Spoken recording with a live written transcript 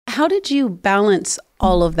how did you balance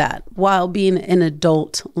all of that while being an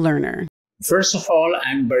adult learner? First of all,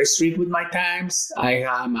 I'm very strict with my times. I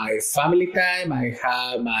have my family time, I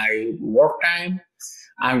have my work time.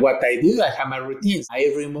 And what I do, I have my routines.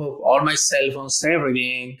 I remove all my cell phones,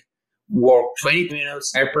 everything, work 20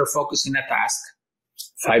 minutes, hyper-focus in a task,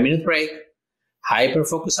 5-minute break,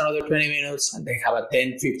 hyper-focus another 20 minutes, and then have a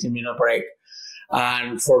 10, 15-minute break.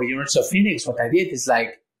 And for University of Phoenix, what I did is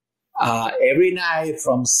like every night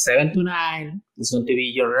from 7 to 9, it's going to be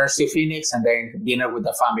University of Phoenix and then dinner with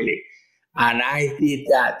the family. And I did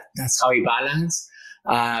that. That's how I balance.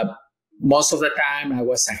 Most of the time, I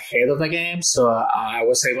was ahead of the game, so I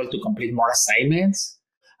was able to complete more assignments.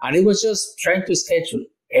 And it was just trying to schedule.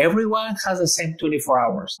 Everyone has the same 24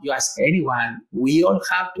 hours. You ask anyone, we all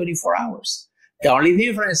have 24 hours. The only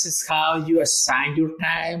difference is how you assign your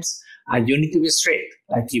times, and you need to be strict.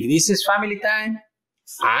 Like if this is family time,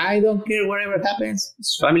 I don't care whatever happens,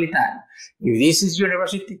 it's family time. If this is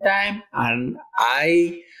university time, and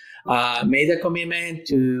I made a commitment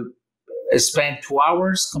to spend 2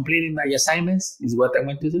 hours completing my assignments, is what I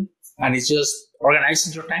want to do. And it's just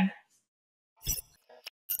organizing your time.